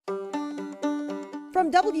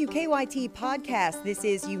From WKYT Podcast, this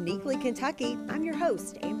is Uniquely Kentucky. I'm your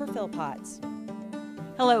host, Amber Philpotts.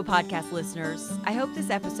 Hello, podcast listeners. I hope this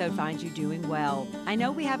episode finds you doing well. I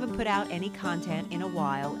know we haven't put out any content in a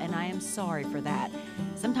while, and I am sorry for that.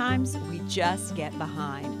 Sometimes we just get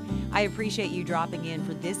behind. I appreciate you dropping in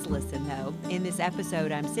for this listen, though. In this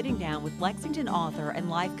episode, I'm sitting down with Lexington author and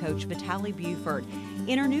life coach Vitalie Buford.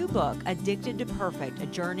 In her new book, Addicted to Perfect, A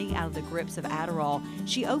Journey Out of the Grips of Adderall,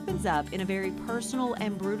 she opens up in a very personal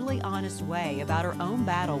and brutally honest way about her own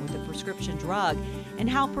battle with the prescription drug and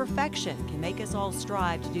how perfection can make us all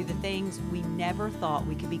strive to do the things we never thought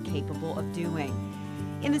we could be capable of doing.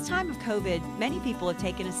 In this time of COVID, many people have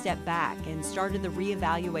taken a step back and started the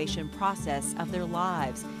reevaluation process of their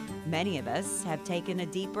lives. Many of us have taken a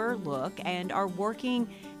deeper look and are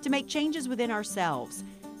working to make changes within ourselves.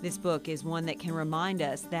 This book is one that can remind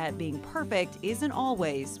us that being perfect isn't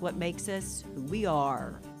always what makes us who we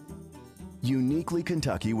are. Uniquely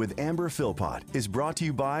Kentucky with Amber Philpott is brought to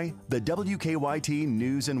you by the WKYT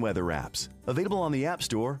News and Weather apps, available on the App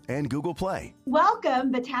Store and Google Play.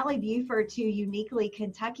 Welcome, Vitalie Buford, to Uniquely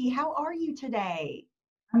Kentucky. How are you today?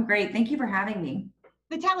 I'm great. Thank you for having me.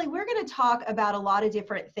 Vitalie, we're going to talk about a lot of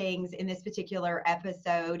different things in this particular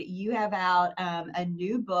episode. You have out a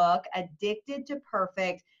new book, Addicted to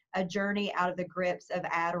Perfect, A Journey Out of the Grips of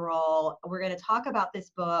Adderall. We're going to talk about this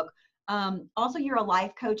book. Also, you're a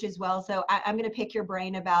life coach as well, so I'm going to pick your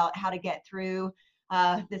brain about how to get through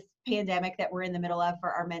this pandemic that we're in the middle of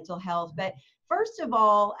for our mental health. But first of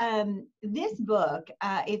all, this book,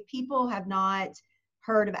 if people have not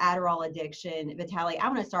heard of Adderall addiction, Vitalie,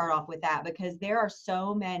 I'm going to start off with that because there are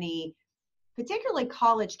so many, particularly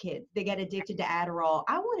college kids, that get addicted to Adderall.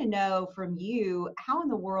 I want to know from you, how in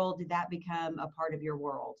the world did that become a part of your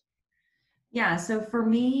world? Yeah, so for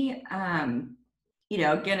me, again,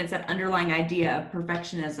 it's that underlying idea of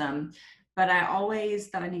perfectionism, but I always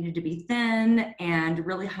thought I needed to be thin and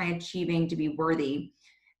really high achieving to be worthy.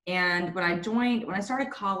 And when I started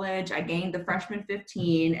college, I gained the freshman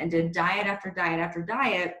 15 and did diet after diet after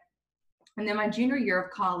diet. And then my junior year of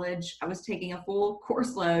college, I was taking a full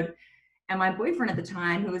course load. And my boyfriend at the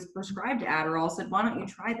time, who was prescribed Adderall, said, "Why don't you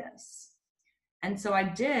try this?" And so I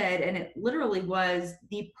did. And it literally was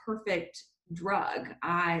the perfect drug.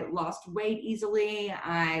 I lost weight easily.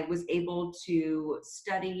 I was able to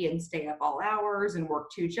study and stay up all hours and work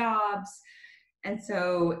 2 jobs. And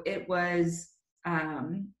so it was,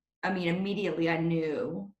 immediately I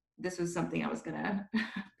knew this was something I was going to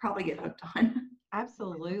probably get hooked on.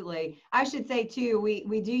 Absolutely. I should say too,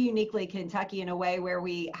 we do Uniquely Kentucky in a way where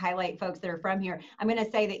we highlight folks that are from here. I'm going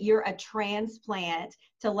to say that you're a transplant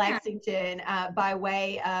to Lexington by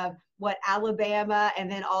way of Alabama,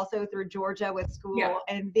 and then also through Georgia with school,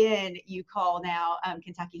 and then you call now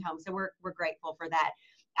Kentucky home. So we're grateful for that.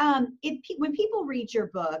 When people read your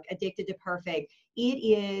book, Addicted to Perfect, it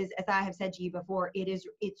is, as I have said to you before,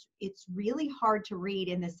 it's really hard to read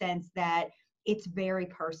in the sense that it's very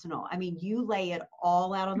personal. I mean, you lay it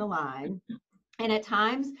all out on the line. And at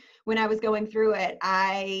times when I was going through it,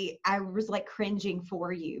 I was like cringing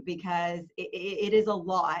for you because it is a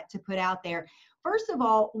lot to put out there. First of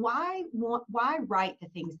all, why write the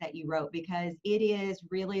things that you wrote? Because it is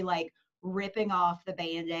really like ripping off the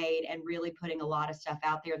Band-Aid and really putting a lot of stuff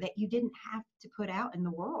out there that you didn't have to put out in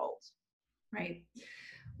the world. Right.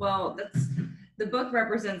 Well, the book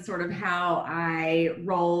represents sort of how I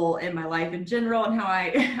roll in my life in general, and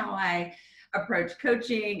how I approach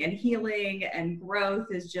coaching and healing and growth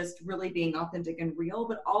is just really being authentic and real.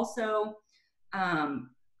 But also,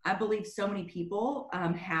 I believe so many people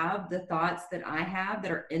have the thoughts that I have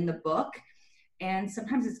that are in the book. And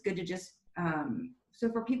sometimes it's good to just,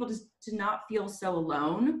 so for people just to not feel so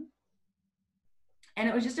alone. And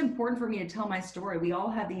it was just important for me to tell my story. We all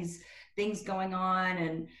have these things going on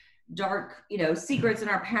and dark, secrets in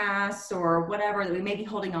our past or whatever that we may be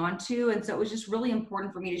holding on to. And so it was just really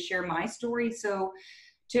important for me to share my story. So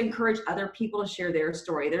to encourage other people to share their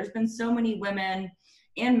story. There's been so many women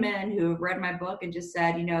and men who have read my book and just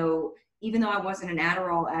said, even though I wasn't an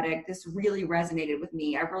Adderall addict, this really resonated with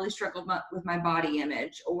me. I really struggled with my body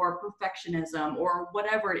image or perfectionism or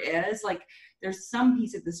whatever it is. Like there's some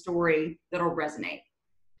piece of the story that'll resonate.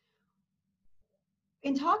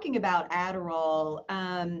 In talking about Adderall,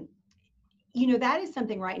 that is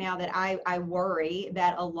something right now that I worry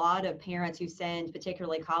that a lot of parents who send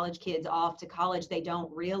particularly college kids off to college, they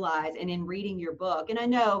don't realize. And in reading your book, and I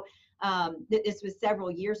know that this was several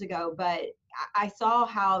years ago, but I saw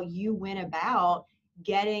how you went about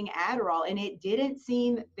getting Adderall, and it didn't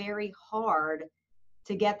seem very hard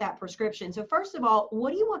to get that prescription. So first of all,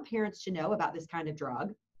 what do you want parents to know about this kind of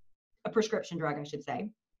drug? A prescription drug, I should say.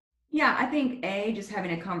 Yeah, I think just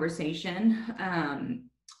having a conversation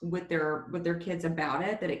with their kids about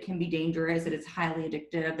it, that it can be dangerous, that it's highly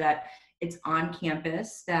addictive, that it's on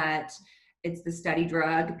campus, that it's the study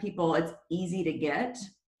drug. It's easy to get.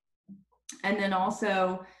 And then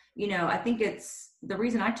also, I think it's the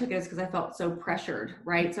reason I took it is because I felt so pressured,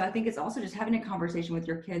 right? So I think it's also just having a conversation with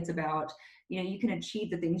your kids about, you can achieve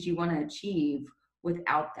the things you want to achieve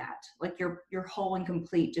without that. Like you're whole and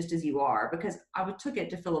complete just as you are, because took it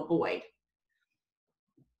to fill a void.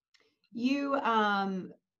 You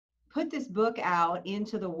put this book out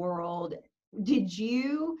into the world. Did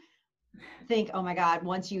you think, oh my God,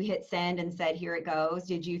 once you hit send and said, here it goes,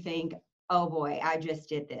 did you think, oh boy, I just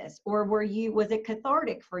did this? Or was it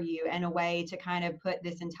cathartic for you in a way to kind of put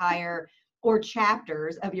this entire or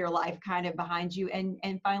chapters of your life kind of behind you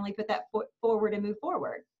and finally put that foot forward and move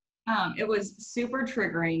forward? It was super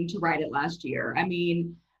triggering to write it last year. I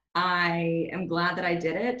mean, I am glad that I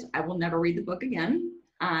did it. I will never read the book again.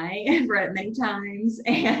 I have read it many times,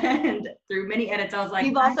 and through many edits, I was like,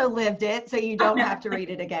 you've also lived it, so you don't have to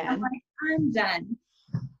read it again. I'm done.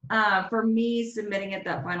 For me, submitting it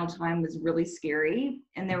that final time was really scary.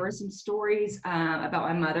 And there were some stories about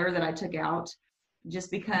my mother that I took out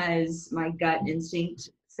just because my gut instinct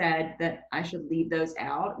said that I should leave those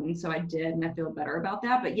out. And so I did, and I feel better about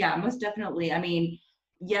that. But yeah, most definitely. I mean,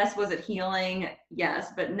 yes, was it healing?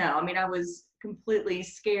 Yes, but no. I mean, I was completely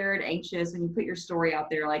scared, anxious. When you put your story out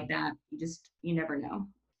there like that, you never know.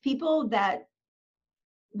 People that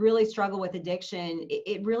really struggle with addiction,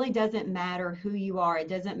 it really doesn't matter who you are. It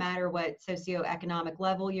doesn't matter what socioeconomic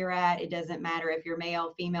level you're at. It doesn't matter if you're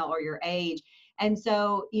male, female, or your age. And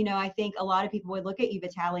so, I think a lot of people would look at you,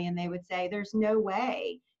 Vitaly, and they would say, there's no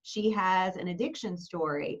way she has an addiction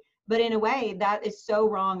story. But in a way, that is so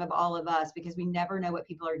wrong of all of us, because we never know what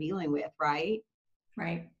people are dealing with, right?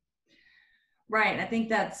 Right. Right. I think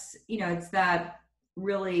that's, it's that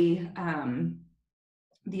really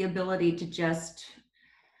the ability to just,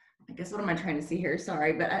 I guess, what am I trying to see here?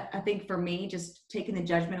 Sorry. But I think for me, just taking the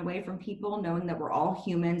judgment away from people, knowing that we're all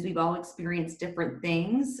humans, we've all experienced different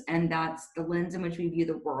things, and that's the lens in which we view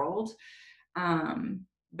the world.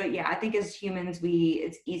 But yeah, I think as humans,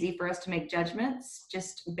 it's easy for us to make judgments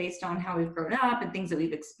just based on how we've grown up and things that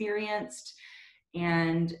we've experienced.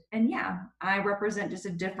 And yeah, I represent just a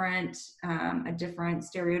different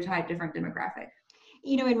stereotype, different demographic.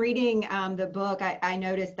 In reading the book, I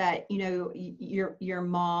noticed that, your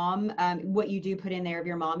mom, what you do put in there of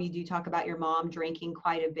your mom, you do talk about your mom drinking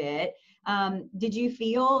quite a bit.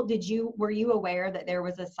 Were you aware that there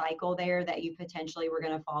was a cycle there that you potentially were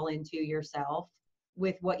going to fall into yourself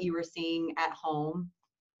with what you were seeing at home?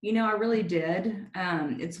 I really did.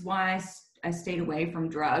 It's why I stayed away from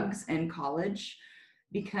drugs in college,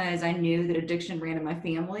 because I knew that addiction ran in my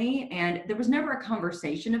family, and there was never a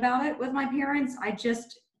conversation about it with my parents. I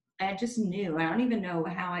just knew. I don't even know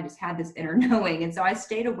how. I just had this inner knowing. And so I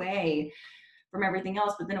stayed away from everything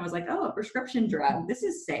else. But then it was like, oh, a prescription drug, this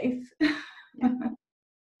is safe.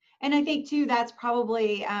 And I think too, that's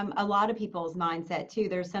probably a lot of people's mindset too.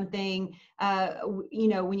 There's something,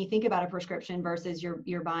 when you think about a prescription versus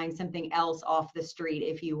you're buying something else off the street,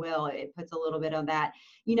 if you will, it puts a little bit on that.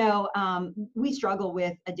 We struggle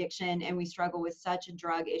with addiction, and we struggle with such a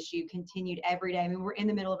drug issue continued every day. I mean, we're in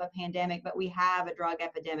the middle of a pandemic, but we have a drug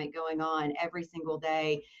epidemic going on every single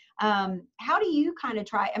day. How do you kind of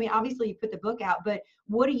try? I mean, obviously you put the book out, but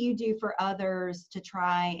what do you do for others to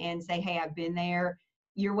try and say, hey, I've been there?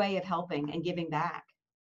 Your way of helping and giving back?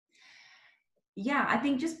 Yeah, I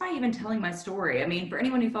think just by even telling my story. I mean, for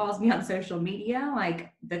anyone who follows me on social media,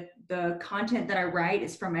 like the content that I write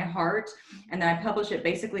is from my heart, and then I publish it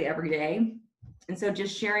basically every day. And so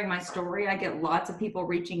just sharing my story, I get lots of people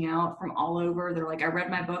reaching out from all over. They're like, I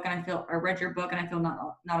read my book and I read your book and I feel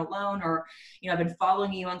not alone. Or, I've been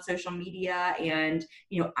following you on social media, and,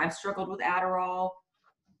 I've struggled with Adderall.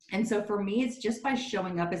 And so for me, it's just by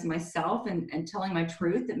showing up as myself and telling my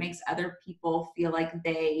truth that makes other people feel like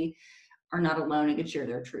they are not alone and can share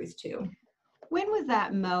their truth too. When was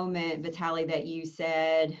that moment, Vitaly, that you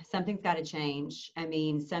said, something's got to change? I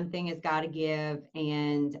mean, something has got to give,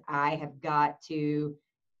 and I have got to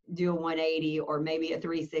do a 180 or maybe a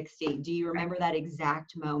 360. Do you remember that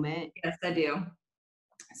exact moment? Yes, I do.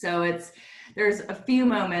 So there's a few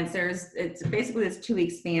moments. It's basically this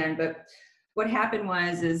 2-week span, but what happened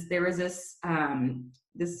is there was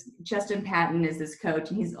this Justin Patton is this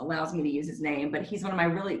coach, and he allows me to use his name, but he's one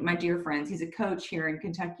of my dear friends. He's a coach here in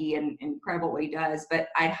Kentucky, and incredible what he does. But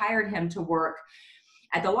I hired him to work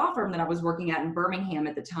at the law firm that I was working at in Birmingham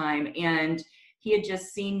at the time. And he had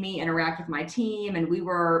just seen me interact with my team, and we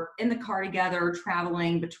were in the car together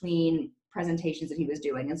traveling between presentations that he was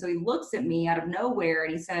doing. And so he looks at me out of nowhere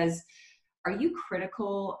and he says, "Are you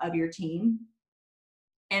critical of your team?"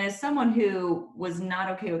 And as someone who was not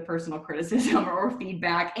okay with personal criticism or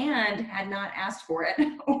feedback and had not asked for it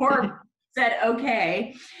or said,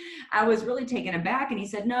 okay, I was really taken aback. And he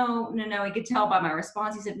said, no. He could tell by my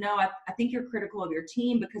response. He said, no, I think you're critical of your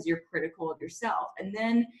team because you're critical of yourself. And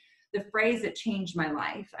then the phrase that changed my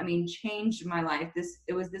life,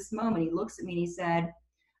 it was this moment. He looks at me and he said,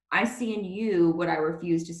 "I see in you what I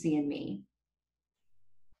refuse to see in me."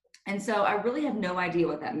 And so I really had no idea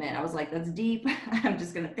what that meant. I was like, that's deep. I'm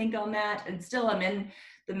just going to think on that. And still I'm in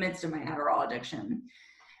the midst of my Adderall addiction.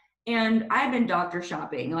 And I've been doctor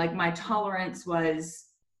shopping. Like my tolerance was,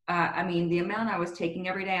 the amount I was taking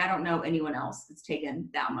every day, I don't know anyone else that's taken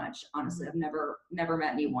that much. Honestly, I've never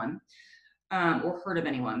met anyone or heard of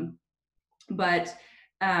anyone. But,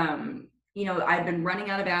 I'd been running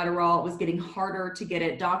out of Adderall. It was getting harder to get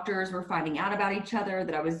it. Doctors were finding out about each other,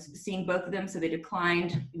 that I was seeing both of them. So they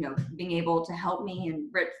declined, being able to help me, and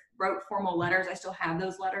wrote formal letters. I still have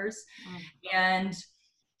those letters. And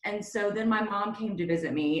so then my mom came to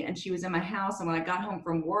visit me, and she was in my house. And when I got home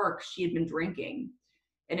from work, she had been drinking.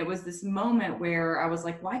 And it was this moment where I was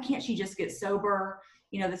like, why can't she just get sober?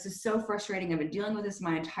 This is so frustrating. I've been dealing with this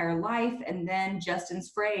my entire life. And then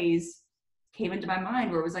Justin's phrase came into my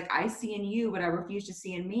mind where it was like, "I see in you what I refuse to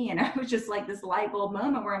see in me." And I was just like this light bulb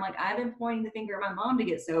moment where I'm like, I've been pointing the finger at my mom to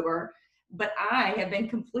get sober, but I have been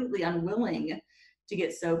completely unwilling to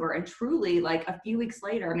get sober. And truly, like a few weeks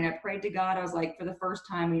later, I prayed to God. I was like, for the first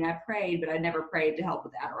time, I prayed, but I never prayed to help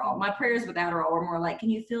with Adderall. My prayers with Adderall were more like, "Can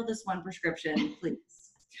you fill this one prescription, please?"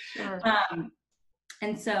 Sure.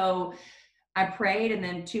 And so I prayed, and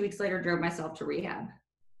then 2 weeks later drove myself to rehab.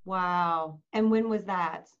 Wow. And when was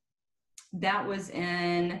that? That was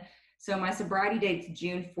so my sobriety date's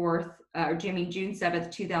June 7th,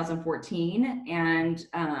 2014. And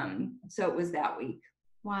so it was that week.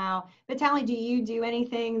 Wow. Vitaly, do you do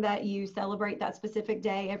anything that you celebrate that specific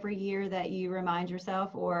day every year that you remind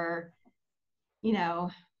yourself, or,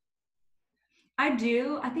 I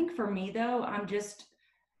do. I think for me though, I'm just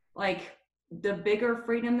like, the bigger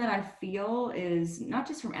freedom that I feel is not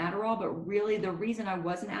just from Adderall, but really the reason I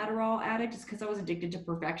was an Adderall addict is because I was addicted to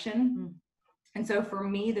perfection. Mm-hmm. And so for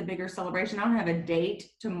me, the bigger celebration, I don't have a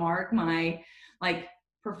date to mark my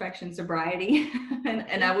perfection sobriety.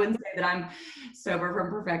 and I wouldn't say that I'm sober from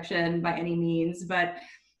perfection by any means, but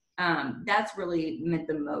that's really meant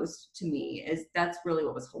the most to me. That's really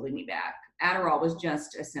what was holding me back. Adderall was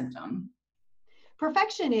just a symptom.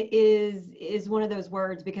 Perfection is one of those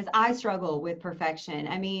words, because I struggle with perfection.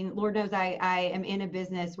 Lord knows I am in a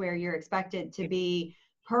business where you're expected to be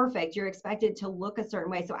perfect. You're expected to look a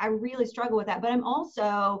certain way. So I really struggle with that. But I'm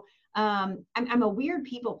also, I'm a weird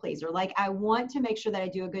people pleaser. Like, I want to make sure that I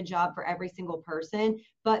do a good job for every single person,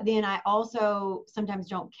 but then I also sometimes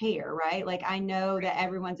don't care, right? Like, I know that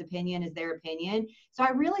everyone's opinion is their opinion. So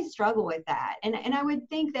I really struggle with that. And I would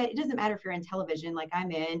think that it doesn't matter if you're in television, like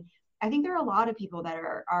I'm in. I think there are a lot of people that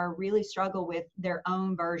are really struggle with their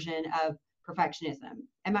own version of perfectionism.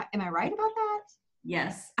 Am I right about that?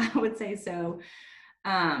 Yes, I would say so.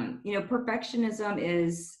 Perfectionism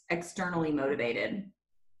is externally motivated.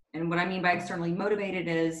 And what I mean by externally motivated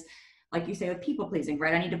is, like you say, with people pleasing,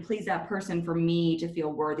 right? I need to please that person for me to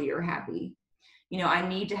feel worthy or happy. I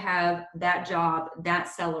need to have that job, that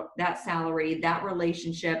salary, that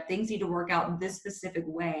relationship. Things need to work out this specific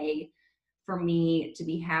way for me to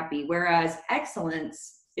be happy. Whereas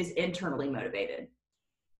excellence is internally motivated.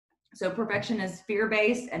 So perfection is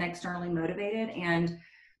fear-based and externally motivated. And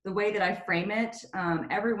the way that I frame it,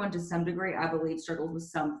 everyone to some degree, I believe, struggles with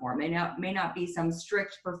some form. May not be some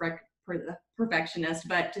strict perfectionist,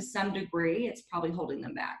 but to some degree, it's probably holding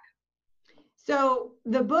them back. So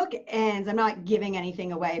the book ends, I'm not giving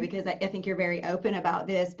anything away because I think you're very open about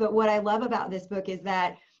this, but what I love about this book is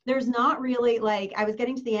that there's not really, like, I was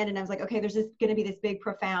getting to the end and I was like, okay, there's just going to be this big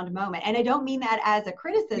profound moment. And I don't mean that as a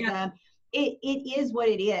criticism. Yeah. It is what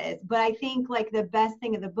it is. But I think, like, the best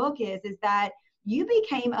thing of the book is that you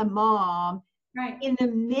became a mom, right, in the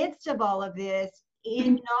midst of all of this,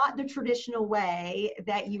 in not the traditional way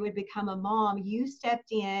that you would become a mom. You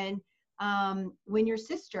stepped in when your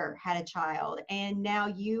sister had a child, and now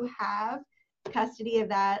you have custody of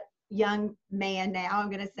that young man now, I'm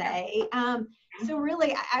going to say. So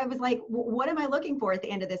really, I was like, what am I looking for at the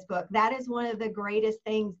end of this book? That is one of the greatest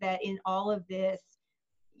things, that in all of this,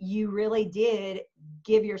 you really did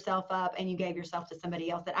give yourself up and you gave yourself to somebody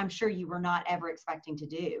else that I'm sure you were not ever expecting to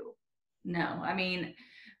do. No,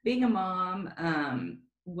 being a mom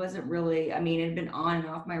wasn't really, it had been on and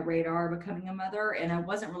off my radar becoming a mother, and I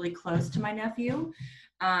wasn't really close to my nephew.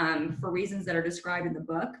 for reasons that are described in the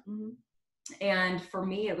book. Mm-hmm. And for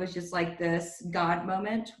me, it was just like this God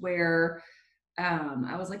moment where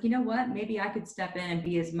I was like, you know what, maybe I could step in and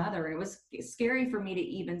be his mother. And it was scary for me to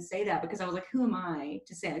even say that, because I was like, who am I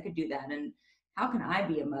to say I could do that? And how can I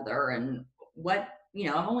be a mother? And what,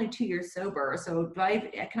 I'm only 2 years sober. So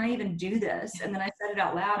can I even do this? And then I said it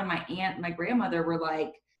out loud, and my aunt and my grandmother were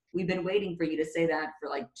like, we've been waiting for you to say that for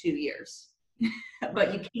like 2 years.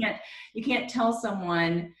 But you can't tell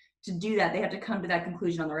someone to do that. They have to come to that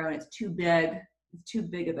conclusion on their own. It's too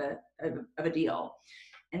big of a deal.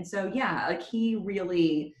 And so, yeah, like he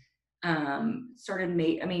really him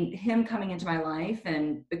coming into my life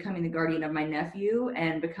and becoming the guardian of my nephew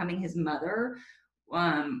and becoming his mother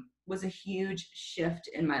was a huge shift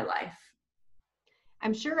in my life.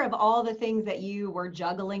 I'm sure of all the things that you were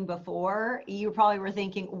juggling before, you probably were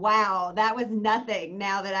thinking, wow, that was nothing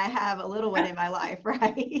now that I have a little one in my life,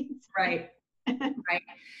 right? Right. Right.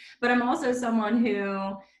 But I'm also someone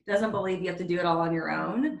who doesn't believe you have to do it all on your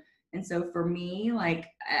own. And so for me, like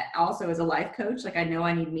also as a life coach, like I know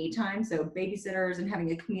I need me time. So babysitters and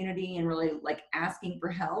having a community and really like asking for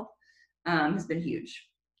help has been huge.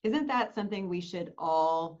 Isn't that something we should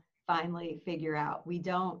all finally figure out?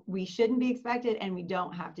 We shouldn't be expected, and we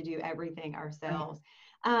don't have to do everything ourselves.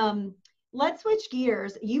 Let's switch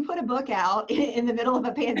gears. You put a book out in the middle of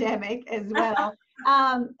a pandemic as well.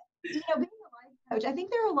 Being a life coach, I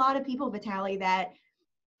think there are a lot of people, Vitaly, that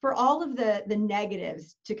for all of the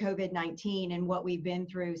negatives to COVID-19 and what we've been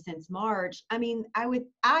through since March, I mean,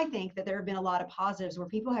 I think that there have been a lot of positives where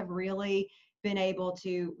people have really been able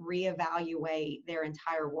to reevaluate their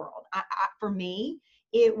entire world. For me,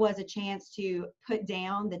 it was a chance to put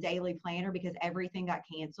down the daily planner because everything got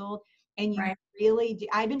canceled. And you really do.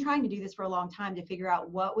 I've been trying to do this for a long time to figure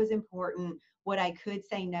out what was important, what I could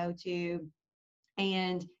say no to,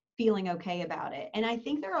 and feeling okay about it. And I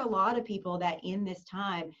think there are a lot of people that in this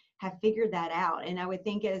time have figured that out. And I would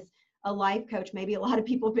think as a life coach, maybe a lot of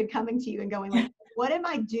people have been coming to you and going like, what am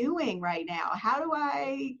I doing right now? How am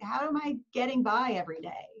I getting by every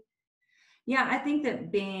day? Yeah, I think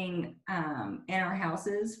that being in our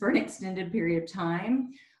houses for an extended period of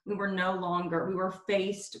time, we were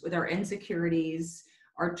faced with our insecurities,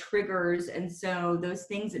 our triggers. And so those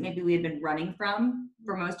things that maybe we had been running from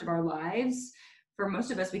for most of our lives, for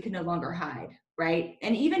most of us, we could no longer hide, right?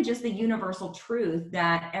 And even just the universal truth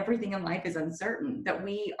that everything in life is uncertain, that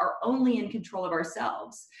we are only in control of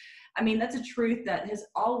ourselves. I mean, that's a truth that has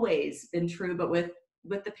always been true, but with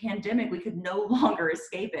the pandemic, we could no longer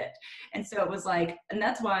escape it. And so it was like, and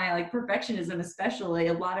that's why like perfectionism, especially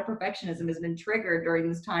a lot of perfectionism has been triggered during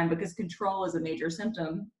this time because control is a major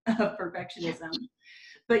symptom of perfectionism.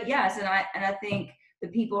 But yes, and I think the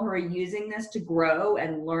people who are using this to grow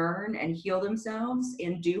and learn and heal themselves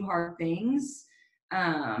and do hard things,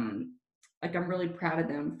 like I'm really proud of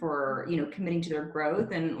them for, committing to their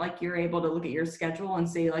growth. And like, you're able to look at your schedule and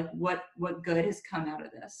say like, what good has come out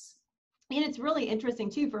of this. And it's really interesting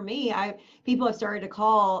too, for me, people have started to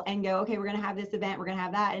call and go, okay, we're going to have this event, we're going to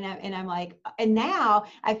have that. And I'm like, and now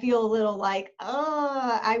I feel a little like,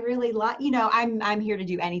 oh, I really like, I'm here to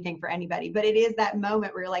do anything for anybody, but it is that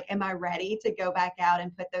moment where you're like, am I ready to go back out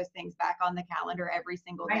and put those things back on the calendar every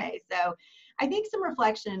single day? So I think some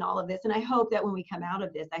reflection in all of this. And I hope that when we come out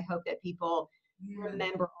of this, I hope that people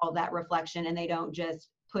remember all that reflection and they don't just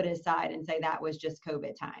put it aside and say that was just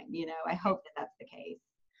COVID time. I hope that that's the case.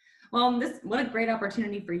 Well, what a great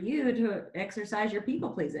opportunity for you to exercise your people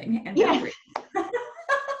pleasing and boundaries.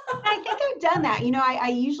 I think I've done that. I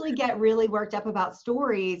usually get really worked up about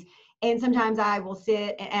stories, and sometimes I will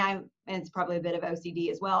sit and it's probably a bit of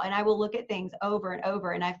OCD as well. And I will look at things over and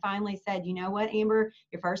over. And I finally said, you know what, Amber,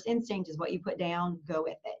 your first instinct is what you put down, go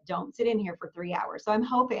with it. Don't sit in here for 3 hours. So I'm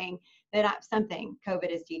hoping that something COVID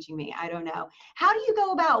is teaching me. I don't know. How do you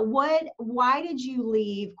go about why did you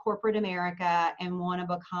leave corporate America and want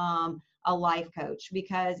to become a life coach?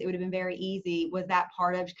 Because it would have been very easy. Was that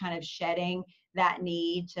part of kind of shedding that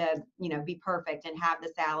need to, be perfect and have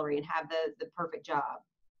the salary and have the perfect job?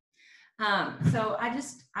 So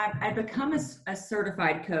I've become a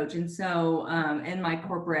certified coach. And so in my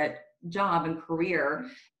corporate job and career,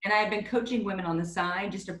 and I've been coaching women on the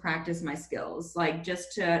side just to practice my skills, like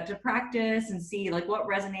just to practice and see like what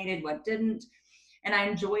resonated, what didn't. And I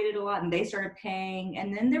enjoyed it a lot, and they started paying.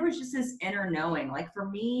 And then there was just this inner knowing, like for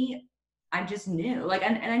me, I just knew, like,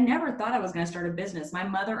 and I never thought I was going to start a business. My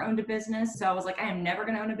mother owned a business. So I was like, I am never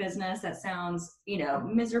going to own a business. That sounds,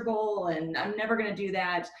 miserable, and I'm never going to do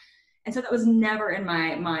that. And so that was never in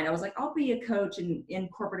my mind. I was like, I'll be a coach in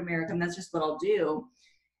corporate America, and that's just what I'll do.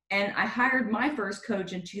 And I hired my first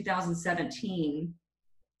coach in 2017.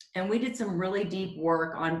 And we did some really deep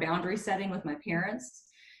work on boundary setting with my parents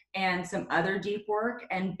and some other deep work.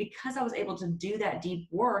 And because I was able to do that deep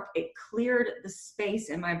work, it cleared the space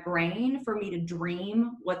in my brain for me to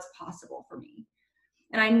dream what's possible for me.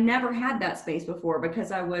 And I never had that space before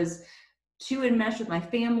because I was too enmeshed with my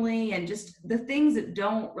family and just the things that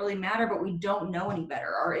don't really matter, but we don't know any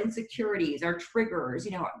better. Our insecurities, our triggers,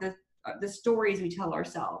 you know, the stories we tell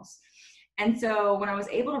ourselves. And so when I was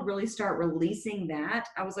able to really start releasing that,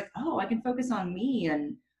 I was like, oh, I can focus on me,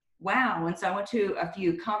 and wow. And so I went to a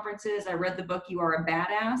few conferences. I read the book, You Are a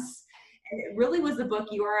Badass. And it really was the book,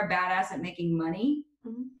 You Are a Badass at Making Money.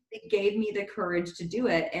 Mm-hmm. It gave me the courage to do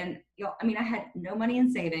it. And, you know, I mean, I had no money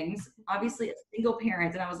in savings, obviously a single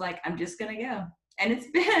parent. And I was like, I'm just going to go. And it's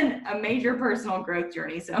been a major personal growth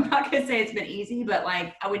journey. So I'm not going to say it's been easy, but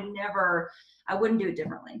like, I wouldn't do it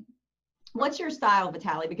differently. What's your style,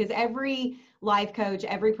 Vitaly? Because every life coach,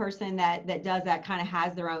 every person that does that kind of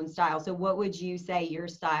has their own style. So what would you say your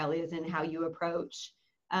style is and how you approach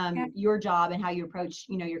your job and how you approach,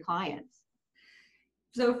 you know, your clients?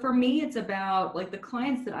 So for me, it's about like the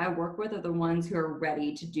clients that I work with are the ones who are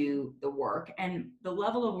ready to do the work. And the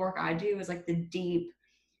level of work I do is like the deep,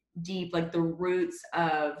 like the roots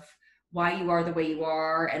of why you are the way you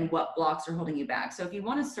are and what blocks are holding you back. So if you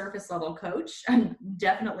want a surface level coach, I'm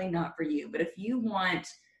definitely not for you. But if you want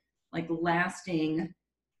like lasting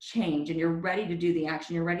change and you're ready to do the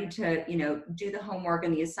action, you're ready to, you know, do the homework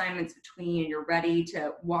and the assignments between, and you're ready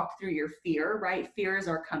to walk through your fear, right? Fear is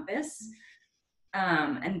our compass.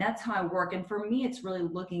 And that's how I work. And for me, it's really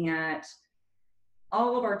looking at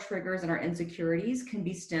all of our triggers and our insecurities can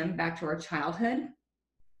be stemmed back to our childhood.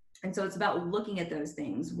 And so it's about looking at those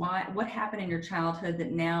things. What happened in your childhood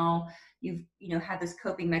that now you've, you know, had this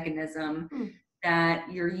coping mechanism that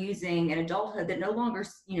you're using in adulthood that no longer,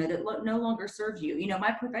 you know, that no longer serves you. You know,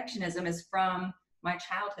 my perfectionism is from my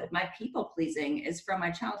childhood. My people pleasing is from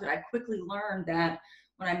my childhood. I quickly learned that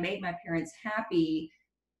when I made my parents happy,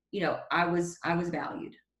 you know, I was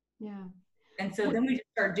valued. Yeah. And so then we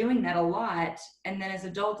just start doing that a lot. And then as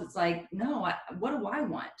adults, it's like, no, what do I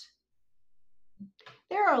want?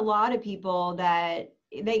 There are a lot of people that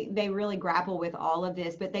they really grapple with all of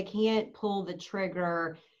this, but they can't pull the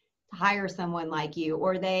trigger to hire someone like you,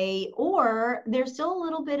 or there's still a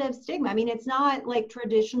little bit of stigma. I mean, it's not like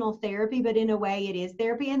traditional therapy, but in a way it is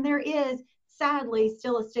therapy. And there is sadly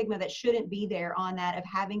still a stigma that shouldn't be there on that of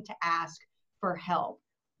having to ask for help.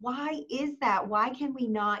 Why is that? Why can we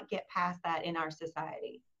not get past that in our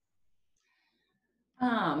society?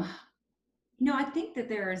 You know, I think that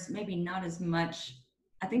there's maybe not as much.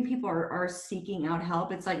 I think people are seeking out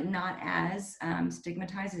help. It's like not as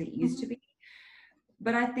stigmatized as it used to be.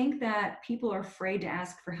 But I think that people are afraid to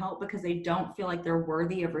ask for help because they don't feel like they're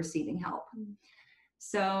worthy of receiving help.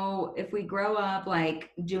 So if we grow up like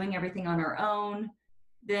doing everything on our own,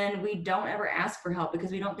 then we don't ever ask for help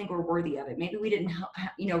because we don't think we're worthy of it. Maybe we didn't,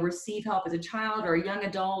 you know, receive help as a child or a young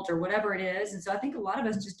adult or whatever it is. And so I think a lot of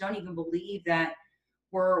us just don't even believe that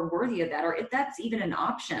we're worthy of that, or if that's even an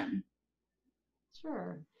option.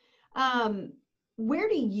 Sure. Where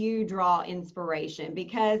do you draw inspiration?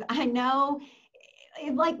 Because I know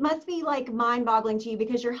it like must be like mind-boggling to you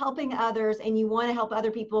because you're helping others and you want to help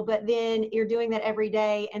other people, but then you're doing that every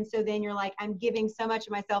day. And so then you're like, I'm giving so much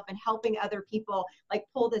of myself and helping other people like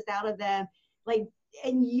pull this out of them. Like,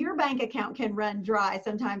 and your bank account can run dry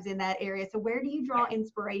sometimes in that area. So where do you draw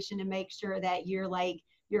inspiration to make sure that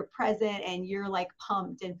you're present and you're like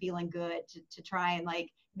pumped and feeling good to try and like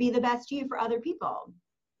be the best you for other people?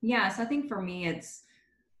 Yes, I think for me, it's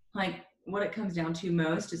like what it comes down to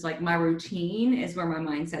most is like my routine is where my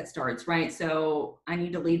mindset starts, right? So I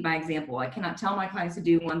need to lead by example. I cannot tell my clients to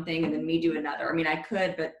do one thing and then me do another. I mean, I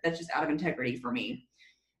could, but that's just out of integrity for me.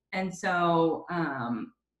 And so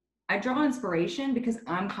I draw inspiration because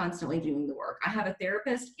I'm constantly doing the work. I have a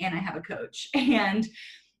therapist and I have a coach, and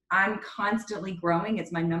I'm constantly growing.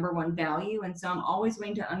 It's my number one value. And so I'm always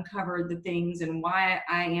going to uncover the things and why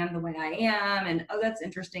I am the way I am. And, oh, that's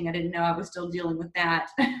interesting. I didn't know I was still dealing with that.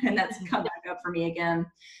 And that's come back up for me again.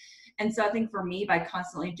 And so I think for me, by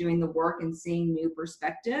constantly doing the work and seeing new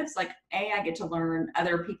perspectives, like I get to learn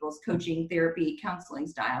other people's coaching, therapy, counseling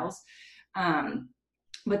styles.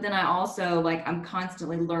 But then I also I'm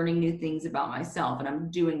constantly learning new things about myself and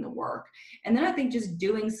I'm doing the work. And then I think just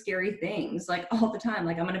doing scary things like all the time,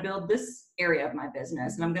 like I'm going to build this area of my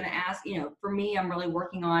business and I'm going to ask, you know, for me, I'm really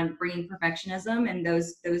working on bringing perfectionism and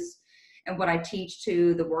those and what I teach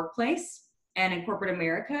to the workplace and in corporate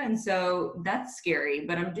America. And so that's scary,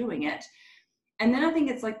 but I'm doing it. And then I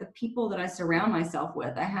think it's like the people that I surround myself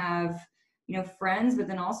with. I have friends, but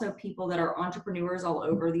then also people that are entrepreneurs all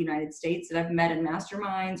over the United States that I've met in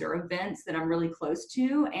masterminds or events that I'm really close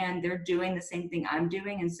to, and they're doing the same thing I'm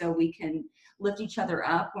doing. And so we can lift each other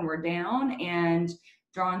up when we're down and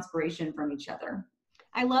draw inspiration from each other.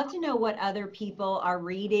 I love to know what other people are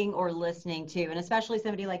reading or listening to, and especially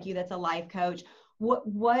somebody like you that's a life coach.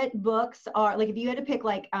 What books are, like, if you had to pick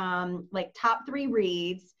like top 3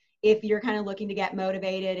 reads, if you're kind of looking to get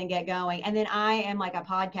motivated and get going. And then I am like a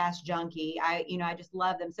podcast junkie. I just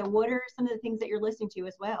love them. So what are some of the things that you're listening to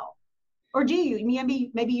as well? Or do you?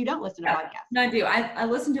 Maybe you don't listen to podcasts. No, I do. I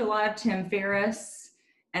listen to a lot of Tim Ferriss,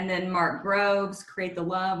 and then Mark Groves, Create the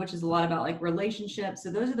Love, which is a lot about like relationships.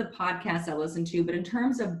 So those are the podcasts I listen to. But in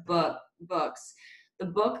terms of books, the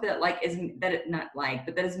book that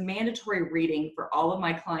that is mandatory reading for all of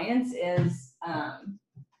my clients is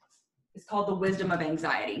it's called The Wisdom of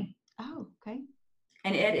Anxiety. Oh, okay.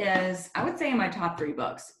 And it is, I would say, in my top 3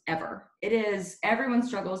 books ever. It is, everyone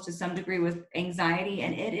struggles to some degree with anxiety,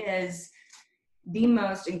 and it is the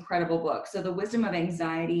most incredible book. So The Wisdom of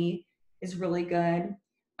Anxiety is really good.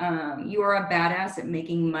 You Are a Badass at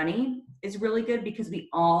Making Money is really good, because we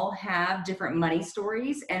all have different money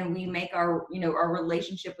stories, and we make our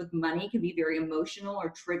relationship with money can be very emotional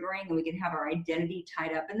or triggering, and we can have our identity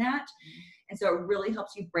tied up in that. And so it really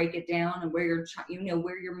helps you break it down and where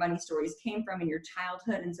your money stories came from in your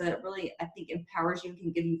childhood. And so that really, I think, empowers you and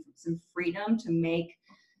can give you some freedom to make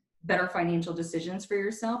better financial decisions for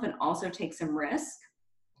yourself and also take some risk.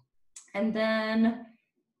 And then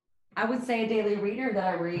I would say a daily reader that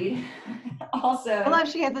I read also. I love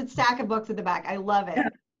she has a stack of books at the back. I love it.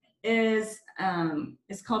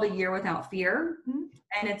 It's called A Year Without Fear. Mm-hmm.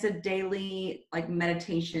 And it's a daily like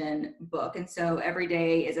meditation book. And so every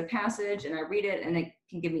day is a passage, and I read it, and it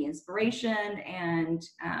can give me inspiration and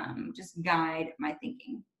just guide my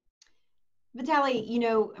thinking.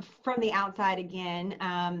 Vitaly, from the outside again,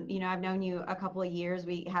 I've known you a couple of years.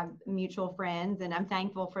 We have mutual friends, and I'm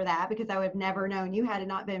thankful for that, because I would have never known you had it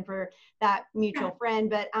not been for that mutual friend.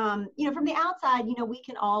 But, from the outside, we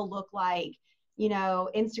can all look like,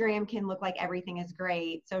 Instagram can look like everything is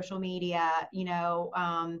great. Social media,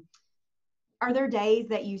 are there days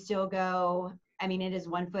that you still go, it is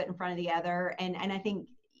one foot in front of the other. And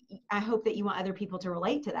I hope that you want other people to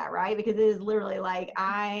relate to that, right? Because it is literally like,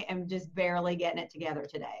 I am just barely getting it together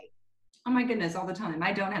today. Oh my goodness, all the time.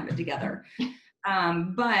 I don't have it together.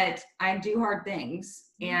 But I do hard things,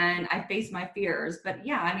 and I face my fears. But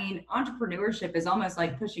yeah, entrepreneurship is almost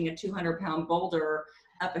like pushing a 200-pound boulder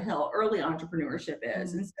up a hill. Early entrepreneurship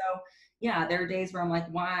is. Mm-hmm. And so, yeah, there are days where I'm like,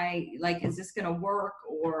 why, like, is this going to work?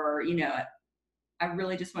 Or, I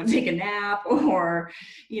really just want to take a nap, or,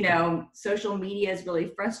 social media is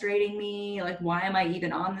really frustrating me. Like, why am I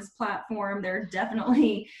even on this platform? There are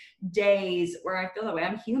definitely days where I feel that way.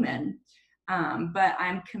 I'm human. But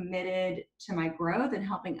I'm committed to my growth and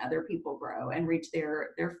helping other people grow and reach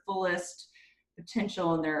their fullest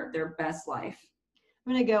potential and their best life.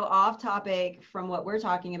 I'm going to go off topic from what we're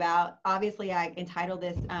talking about. Obviously, I entitled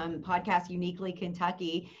this podcast Uniquely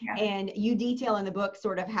Kentucky, yeah. And you detail in the book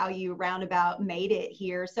sort of how you roundabout made it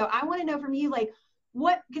here. So I want to know from you, like,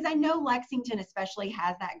 because I know Lexington especially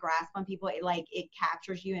has that grasp on people. It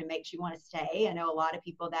captures you and makes you want to stay. I know a lot of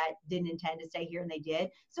people that didn't intend to stay here and they did.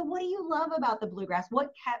 So what do you love about the Bluegrass? What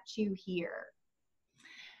kept you here?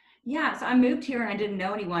 Yeah, so I moved here and I didn't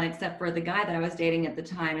know anyone except for the guy that I was dating at the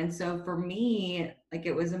time. And so for me, like,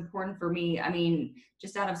 it was important for me.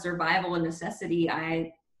 Just out of survival and necessity,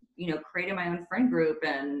 I, created my own friend group,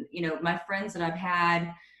 and, my friends that I've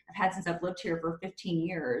had since I've lived here for 15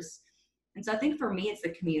 years. And so I think for me, it's the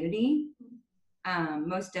community,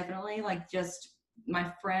 most definitely, like just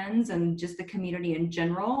my friends and just the community in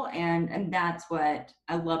general. And that's what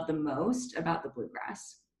I love the most about the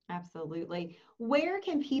Bluegrass. Absolutely. Where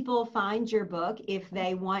can people find your book if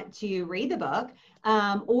they want to read the book?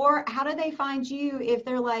 Or how do they find you if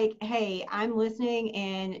they're like, hey, I'm listening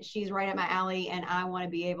and she's right up my alley and I want to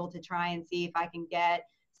be able to try and see if I can get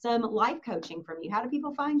some life coaching from you? How do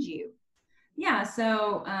people find you? Yeah,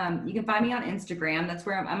 so you can find me on Instagram. That's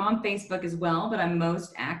where I'm on Facebook as well, but I'm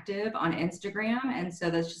most active on Instagram. And so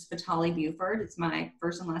that's just Vitaly Buford. It's my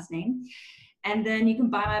first and last name. And then you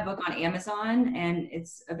can buy my book on Amazon, and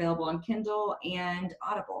it's available on Kindle and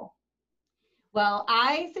Audible. Well,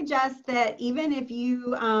 I suggest that even if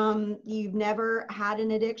you've never had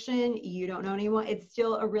an addiction, you don't know anyone, it's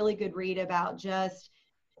still a really good read about just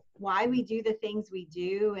why we do the things we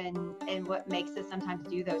do and what makes us sometimes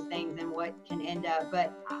do those things and what can end up.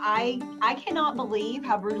 But I cannot believe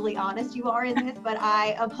how brutally honest you are in this, but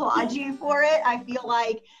I applaud you for it. I feel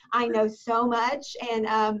like I know so much, and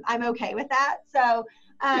I'm okay with that. So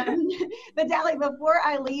But Tally, before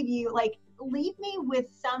I leave you, like, leave me with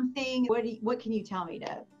something. What can you tell me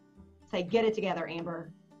to say, get it together,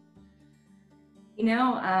 Amber? You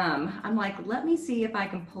know, I'm like, let me see if I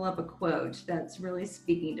can pull up a quote that's really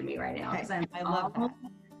speaking to me right now, because I love that.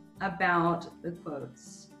 About the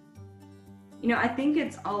quotes. You know, I think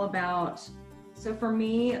it's all about, so for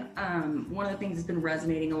me, one of the things that's been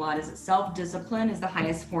resonating a lot is that self-discipline is the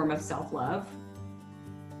highest form of self-love.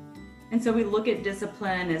 And so we look at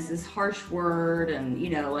discipline as this harsh word and, you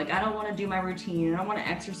know, like, I don't want to do my routine, I don't want to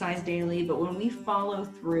exercise daily, but when we follow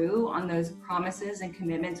through on those promises and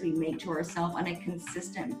commitments we make to ourselves on a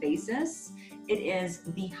consistent basis, it is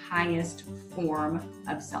the highest form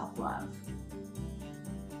of self-love.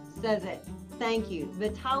 Says it. Thank you.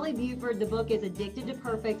 Vitaly Buford, the book is Addicted to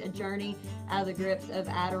Perfect, A Journey Out of the Grips of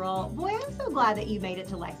Adderall. Boy, I'm so glad that you made it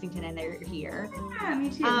to Lexington and they're here. Yeah,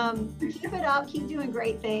 me too. Keep it up, keep doing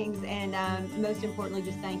great things, and most importantly,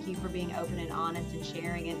 just thank you for being open and honest and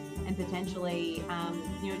sharing and potentially,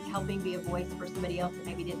 helping be a voice for somebody else that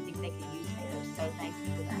maybe didn't think they could use theirs. So thank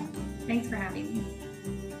you for that. Thanks for having me.